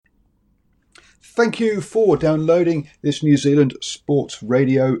Thank you for downloading this New Zealand Sports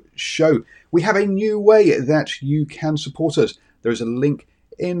Radio show. We have a new way that you can support us. There is a link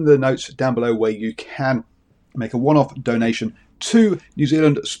in the notes down below where you can make a one-off donation to New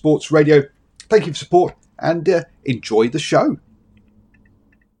Zealand Sports Radio. Thank you for support and enjoy the show.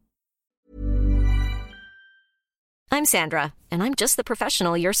 I'm Sandra, and I'm just the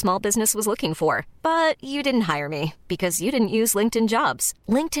professional your small business was looking for. But you didn't hire me because you didn't use LinkedIn Jobs.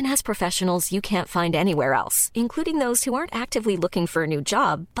 LinkedIn has professionals you can't find anywhere else, including those who aren't actively looking for a new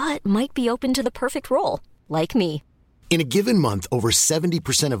job, but might be open to the perfect role, like me. In a given month, over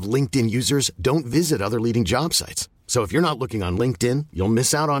 70% of LinkedIn users don't visit other leading job sites. So if you're not looking on LinkedIn, you'll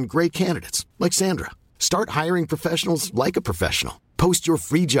miss out on great candidates like Sandra. Start hiring professionals like a professional. Post your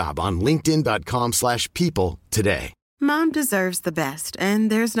free job on linkedin.com/people today. Mom deserves the best, and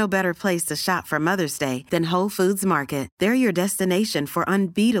there's no better place to shop for Mother's Day than Whole Foods Market. They're your destination for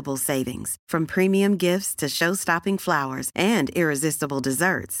unbeatable savings, from premium gifts to show-stopping flowers and irresistible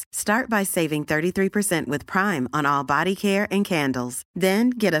desserts. Start by saving 33% with Prime on all body care and candles.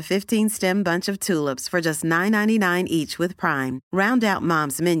 Then get a 15-stem bunch of tulips for just $9.99 each with Prime. Round out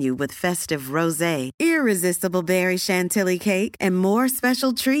Mom's menu with festive rosé, irresistible berry chantilly cake, and more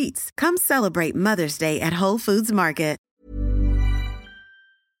special treats. Come celebrate Mother's Day at Whole Foods Market.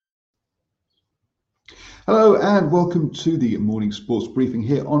 Hello and welcome to the morning sports briefing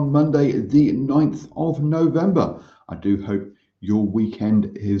here on Monday, the 9th of November. I do hope your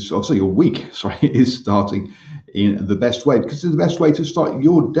weekend is, your week is starting in the best way, because it's the best way to start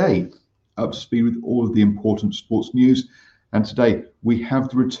your day up to speed with all of the important sports news. And today we have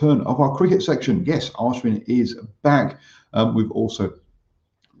the return of our cricket section. Yes, Ashwin is back. We've also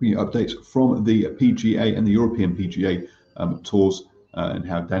bringing updates from the PGA and the European PGA tours and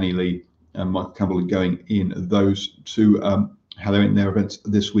how Danny Lee and Michael Campbell are going in those two, how they're in their events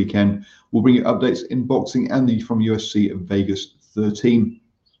this weekend. We'll bring you updates in boxing and from UFC Vegas 13,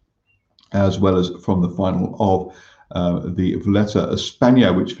 as well as from the final of the Vuelta a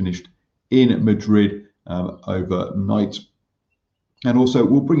España, which finished in Madrid overnight. And also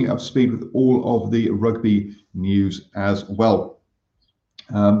we'll bring you up to speed with all of the rugby news as well.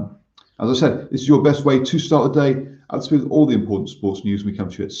 As I said, this is your best way to start the day. Up to speed with all the important sports news. We come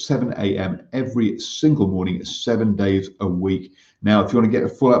to you at 7 a.m. every single morning, 7 days a week. Now, if you want to get a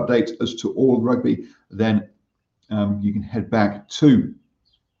full update as to all rugby, then you can head back to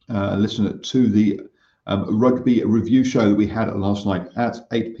listen to the rugby review show that we had last night at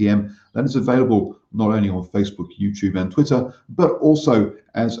 8 p.m. That is available not only on Facebook, YouTube, and Twitter, but also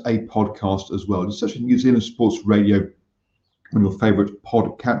as a podcast as well. Just search New Zealand Sports Radio on your favourite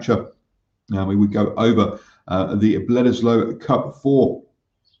pod catcher. We would go over the Bledisloe Cup 4,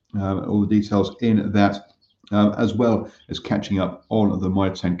 all the details in that, as well as catching up on the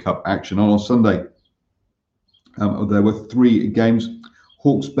Mitre 10 Cup action on Sunday. There were three games.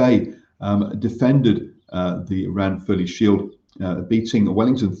 Hawke's Bay defended the Ranfurly Shield, beating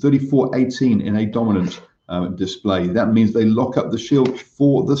Wellington 34-18 in a dominant display. That means they lock up the Shield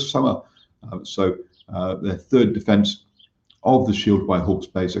for the summer. So their third defence of the Shield by Hawke's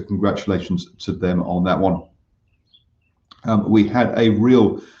Bay. So congratulations to them on that one. We had a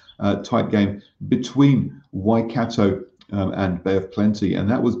real tight game between Waikato and Bay of Plenty, and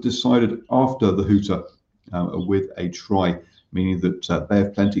that was decided after the hooter with a try, meaning that Bay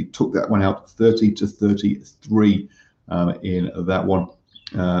of Plenty took that one out 30-33 in that one.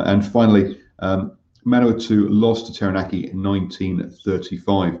 And finally, Manawatu lost to Taranaki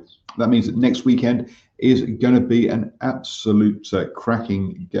 19-35. That means that next weekend is going to be an absolute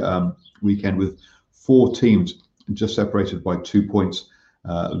cracking weekend with four teams just separated by 2 points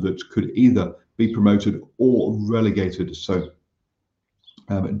that could either be promoted or relegated. So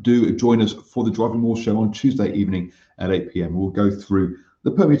do join us for the Driving Maul show on Tuesday evening at 8 p.m. We'll go through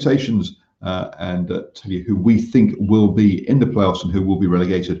the permutations and tell you who we think will be in the playoffs and who will be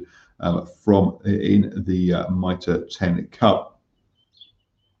relegated from in the Mitre 10 Cup.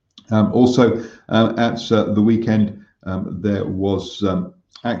 Also, at the weekend, there was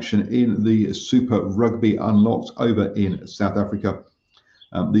action in the Super Rugby Unlocked over in South Africa.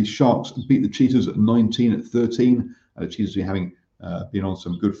 The Sharks beat the Cheetahs at 19-13. The Cheetahs having been on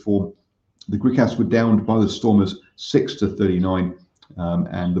some good form. The Griquas were downed by the Stormers 6-39,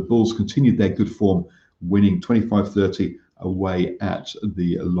 and the Bulls continued their good form, winning 25-30 away at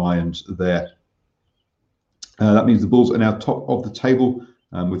the Lions there. That means the Bulls are now top of the table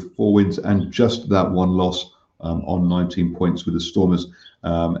with 4 wins and just that one loss on 19 points, with the Stormers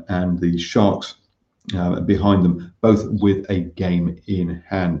and the Sharks behind them, both with a game in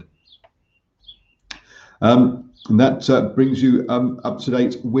hand. And that brings you up to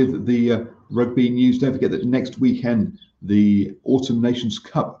date with the rugby news. Don't forget that next weekend, the Autumn Nations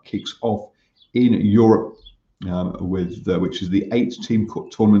Cup kicks off in Europe, which is the 8-team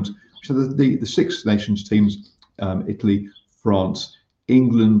tournament, which are the 6 nations teams, Italy, France,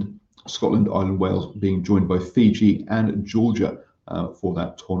 England, Scotland, Ireland, Wales, being joined by Fiji and Georgia for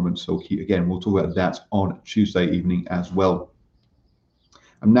that tournament. So we'll talk about that on Tuesday evening as well.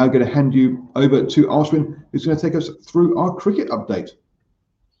 I'm now going to hand you over to Ashwin, who's going to take us through our cricket update.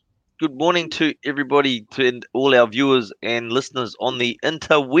 Good morning to everybody, to all our viewers and listeners on the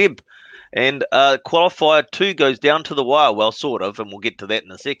interweb. And qualifier 2 goes down to the wire, well, sort of, and we'll get to that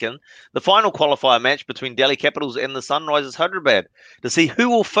in a second. The final qualifier match between Delhi Capitals and the Sunrisers Hyderabad to see who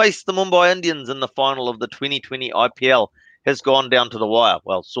will face the Mumbai Indians in the final of the 2020 IPL has gone down to the wire,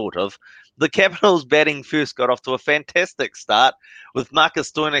 well, sort of. The Capitals batting first got off to a fantastic start with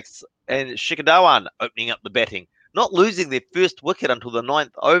Marcus Stoinis and Shikhar Dhawan opening up the batting, not losing their first wicket until the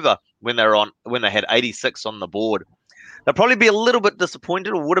 9th over when they had 86 on the board. They'll probably be a little bit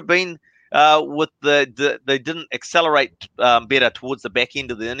disappointed, or would have been, they didn't accelerate better towards the back end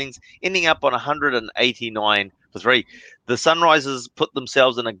of the innings, ending up on 189 for 3. The Sunrisers put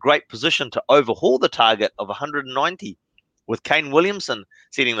themselves in a great position to overhaul the target of 190, with Kane Williamson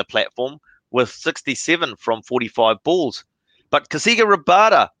setting the platform with 67 from 45 balls. But Kasiga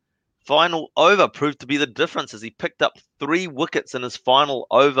Rabada final over proved to be the difference as he picked up 3 wickets in his final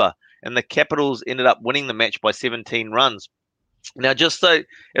over, and the Capitals ended up winning the match by 17 runs. Now, just so,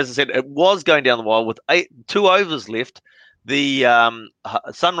 as I said, it was going down the wire with 2 overs left. The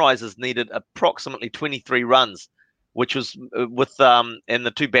Sunrisers needed approximately 23 runs, which was and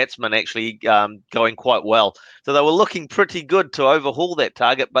the 2 batsmen actually going quite well. So they were looking pretty good to overhaul that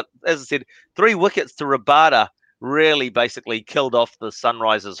target. But as I said, 3 wickets to Rabada really basically killed off the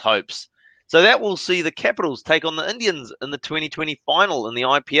Sunrisers' hopes. So that will see the Capitals take on the Indians in the 2020 final in the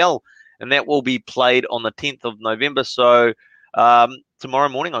IPL, and that will be played on the 10th of November. So tomorrow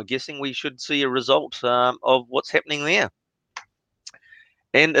morning, I'm guessing we should see a result of what's happening there.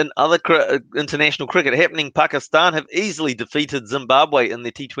 And in other international cricket happening, Pakistan have easily defeated Zimbabwe in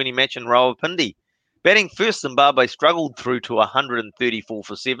the T20 match in Rawalpindi. Batting first, Zimbabwe struggled through to 134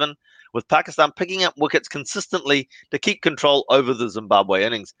 for 7, with Pakistan picking up wickets consistently to keep control over the Zimbabwe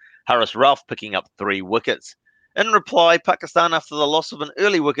innings. Haris Rauf picking up 3 wickets. In reply, Pakistan, after the loss of an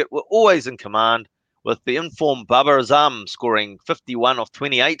early wicket, were always in command, with the informed Babar Azam scoring 51 off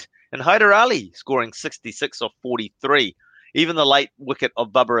 28 and Haider Ali scoring 66 off 43. Even the late wicket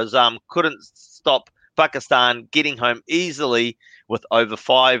of Babar Azam couldn't stop Pakistan getting home easily with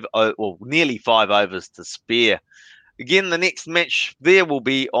nearly 5 overs to spare. Again, the next match there will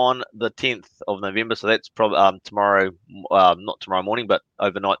be on the 10th of November, so that's probably tomorrow, not tomorrow morning, but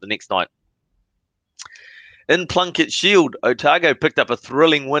overnight, the next night. In Plunket Shield, Otago picked up a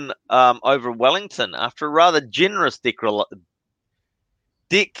thrilling win over Wellington after a rather generous declaration.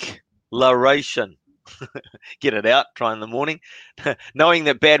 Get it out, try in the morning, knowing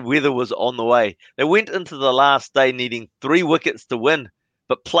that bad weather was on the way. They went into the last day needing 3 wickets to win,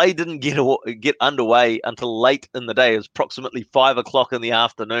 but play didn't get underway until late in the day. It was approximately 5 o'clock in the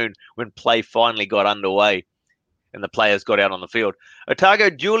afternoon when play finally got underway and the players got out on the field. Otago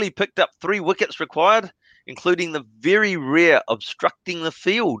duly picked up 3 wickets required, including the very rare obstructing the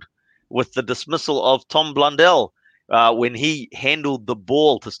field with the dismissal of Tom Blundell when he handled the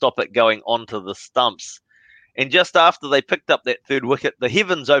ball to stop it going onto the stumps. And just after they picked up that 3rd wicket, the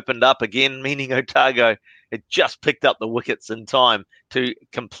heavens opened up again, meaning Otago had just picked up the wickets in time to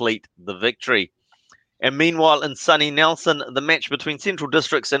complete the victory. And meanwhile, in sunny Nelson, the match between Central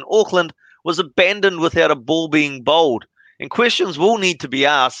Districts and Auckland was abandoned without a ball being bowled. And questions will need to be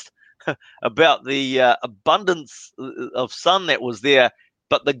asked about the abundance of sun that was there,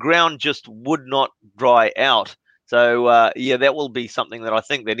 but the ground just would not dry out. So, that will be something that I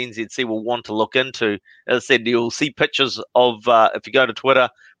think that NZC will want to look into. As I said, you'll see pictures of, if you go to Twitter,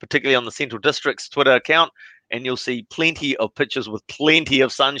 particularly on the Central District's Twitter account, and you'll see plenty of pictures with plenty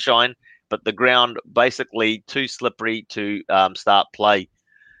of sunshine, but the ground basically too slippery to start play.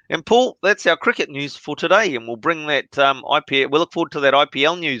 And Paul, that's our cricket news for today, and we'll bring that IPL. We'll look forward to that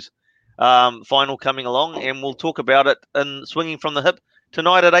IPL news final coming along, and we'll talk about it in Swinging from the Hip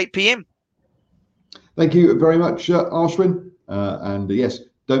tonight at 8 p.m. Thank you very much, Ashwin. And yes,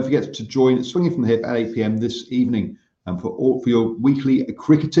 don't forget to join Swinging from the Hip at 8 p.m. this evening for your weekly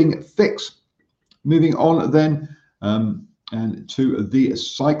cricketing fix. Moving on then and to the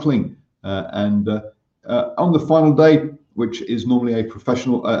cycling. On the final day, which is normally a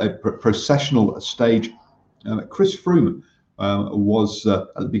processional stage, Chris Froome was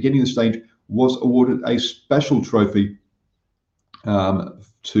at the beginning of the stage was awarded a special trophy to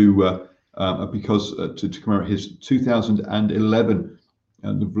commemorate his 2011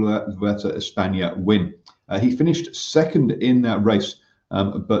 the Vuelta a España win. He finished second in that race,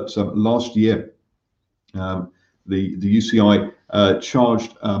 but last year the UCI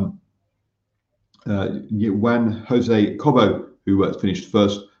charged Juan Jose Cobo, who finished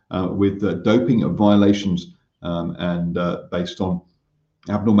first, with doping violations and based on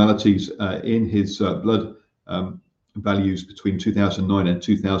abnormalities in his blood values between 2009 and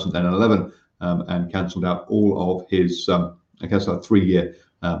 2011, and cancelled out all of his, a 3-year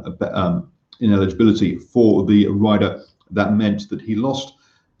ineligibility for the rider. That meant that he lost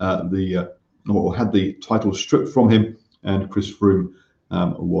or had the title stripped from him, and Chris Froome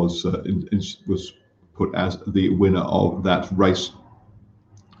was put as the winner of that race.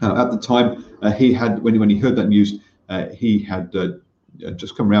 At the time, he had when he heard that news, he had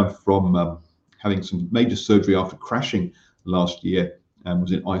just come around from having some major surgery after crashing last year and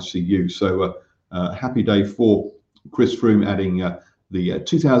was in ICU. So happy day for Chris Froome, adding the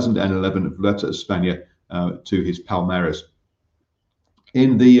 2011 Vuelta a España to his palmarès.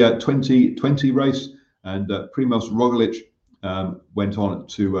 In the 2020 race, and Primož Roglič went on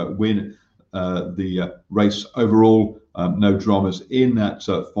to win the race overall. No dramas in that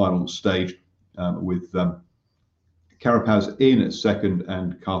final stage, with Carapaz in second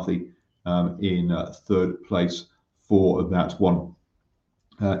and Carthy in third place for that one.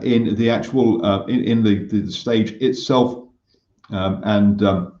 In the actual in the stage itself,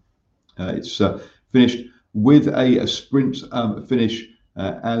 it's finished with a sprint finish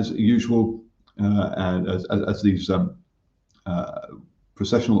as usual, and as these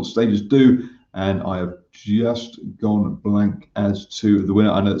processional stages do. And I have just gone blank as to the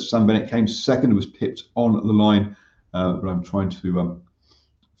winner. I know that Sam Bennett came second, was pipped on the line, but I'm trying to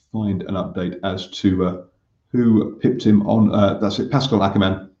find an update as to who pipped him on. That's it. Pascal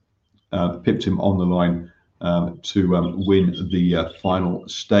Ackermann pipped him on the line to win the final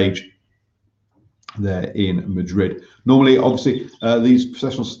stage there in Madrid. Normally, obviously, these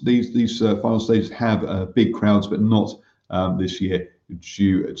final stages have big crowds, but not this year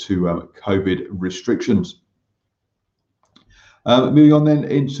due to COVID restrictions. Moving on then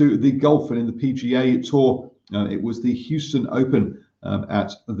into the golf and in the PGA Tour, it was the Houston Open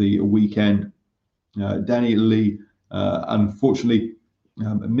at the weekend. Danny Lee unfortunately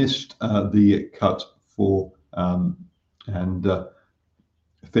missed the cut for and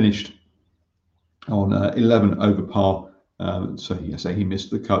finished on 11 over par. So he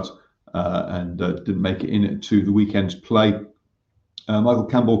missed the cut and didn't make it into the weekend's play. Michael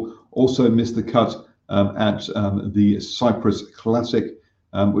Campbell also missed the cut at the Cyprus Classic,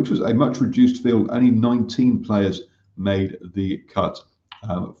 which was a much reduced field. Only 19 players made the cut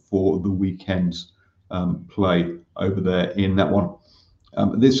for the weekend's play over there in that one.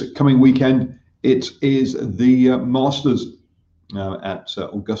 This coming weekend, it is the Masters at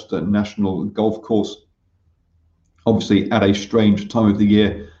Augusta National Golf Course. Obviously at a strange time of the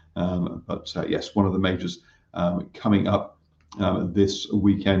year, but yes, one of the majors coming up this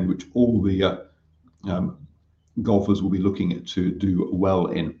weekend, which all the golfers will be looking to do well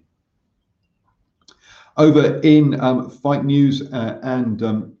in. Over in fight news,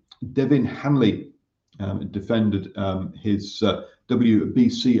 and Devin Hanley defended his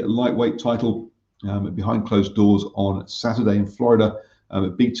WBC lightweight title behind closed doors on Saturday in Florida,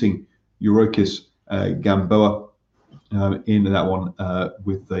 beating Yuriorkis Gamboa in that one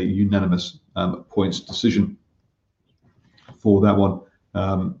with a unanimous points decision for that one.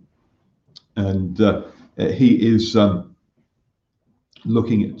 And he is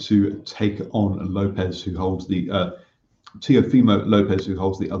looking to take on Lopez, who holds the Teofimo Lopez, who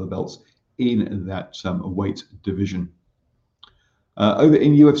holds the other belts in that weight division. Over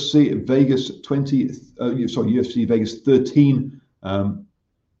in UFC Vegas UFC Vegas 13,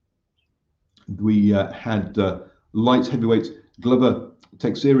 we had light heavyweight Glover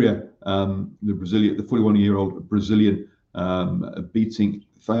Teixeira, the 41-year-old Brazilian, beating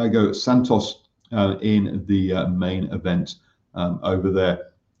Thiago Santos in the main event over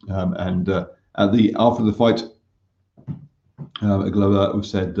there. And after the fight, Glover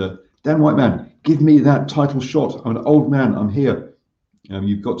said, "Dan White man, give me that title shot. I'm an old man. I'm here.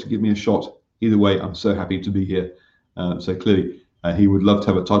 You've got to give me a shot. Either way, I'm so happy to be here." So clearly, he would love to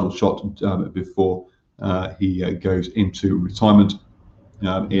have a title shot before he goes into retirement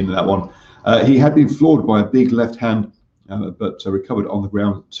in that one. He had been floored by a big left hand, but recovered on the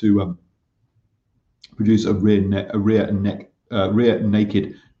ground to produce a rear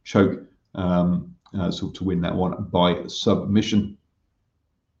naked choke, so to win that one by submission.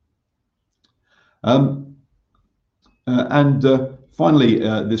 Finally,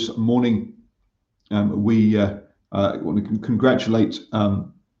 this morning, we want to congratulate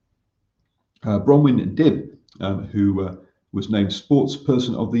Bronwyn Dibb, who was named Sports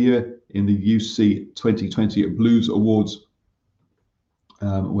Person of the Year in the UC 2020 Blues Awards,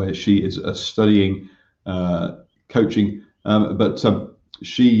 where she is studying coaching. This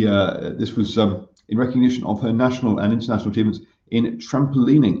was in recognition of her national and international achievements in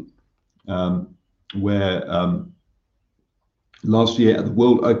trampolining, where last year at the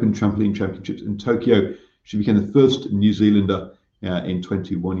World Open Trampoline Championships in Tokyo, she became the first New Zealander in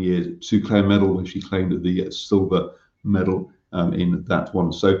 21 years to claim a medal, when she claimed the silver medal in that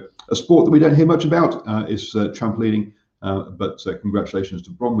one. So a sport that we don't hear much about is trampolining, but congratulations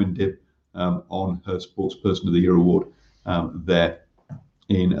to Bronwyn Dibb on her Sports Person of the Year award there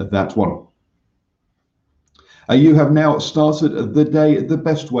in that one. You have now started the day the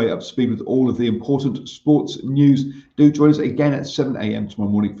best way, up to speed with all of the important sports news. Do join us again at 7 a.m.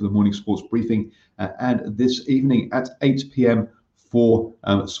 tomorrow morning for the morning sports briefing, and this evening at 8 p.m. for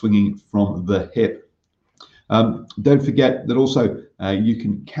Swinging from the Hip. Don't forget that also you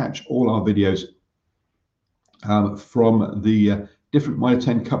can catch all our videos from the different Minor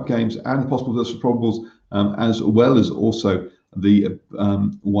 10 Cup games and the possible versus probables, as well as also the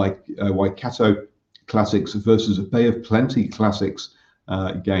Waikato Classics versus Bay of Plenty Classics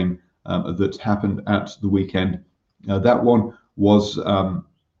game that happened at the weekend. That one was to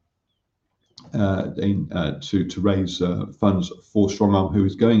raise funds for Strongarm, who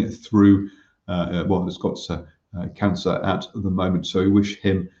is going through, has got cancer at the moment. So we wish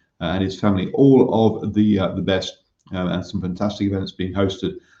him and his family all of the best, and some fantastic events being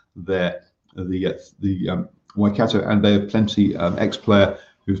hosted there. The Waikato and Bay of Plenty ex-player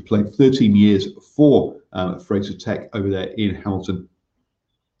who's played 13 years for Fraser Tech over there in Hamilton.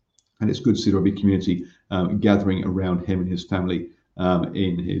 And it's good to see the rugby community gathering around him and his family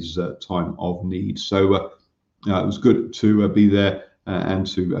in his time of need. So it was good to be there and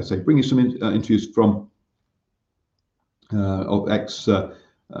to bring you some interviews from ex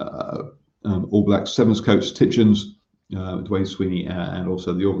All Black Sevens coach Titchens, Dwayne Sweeney, and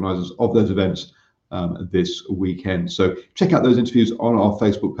also the organisers of those events this weekend. So check out those interviews on our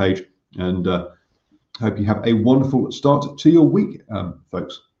Facebook page, and hope you have a wonderful start to your week,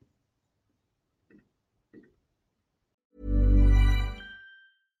 folks.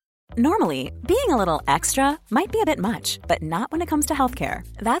 Normally, being a little extra might be a bit much, but not when it comes to healthcare.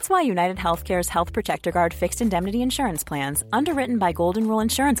 That's why United Healthcare's Health Protector Guard fixed indemnity insurance plans, underwritten by Golden Rule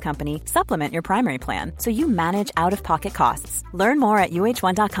Insurance Company, supplement your primary plan so you manage out-of-pocket costs. Learn more at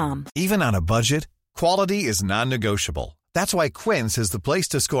UH1.com. Even on a budget, quality is non-negotiable. That's why Quince is the place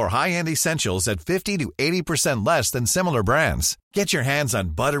to score high-end essentials at 50 to 80% less than similar brands. Get your hands on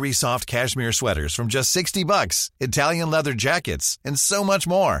buttery soft cashmere sweaters from just $60, Italian leather jackets, and so much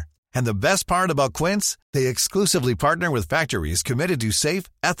more. And the best part about Quince, they exclusively partner with factories committed to safe,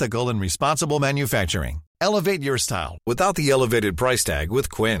 ethical, and responsible manufacturing. Elevate your style without the elevated price tag with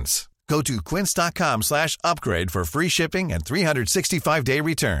Quince. Go to quince.com/upgrade for free shipping and 365-day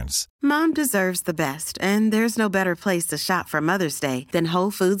returns. Mom deserves the best, and there's no better place to shop for Mother's Day than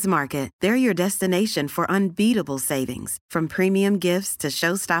Whole Foods Market. They're your destination for unbeatable savings, from premium gifts to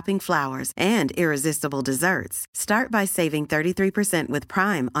show-stopping flowers and irresistible desserts. Start by saving 33% with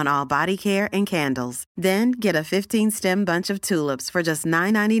Prime on all body care and candles. Then get a 15-stem bunch of tulips for just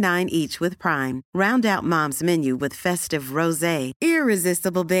 $9.99 each with Prime. Round out Mom's menu with festive rosé,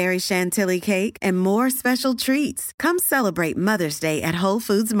 irresistible berry chantilly cake, and more special treats. Come celebrate Mother's Day at Whole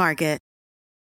Foods Market.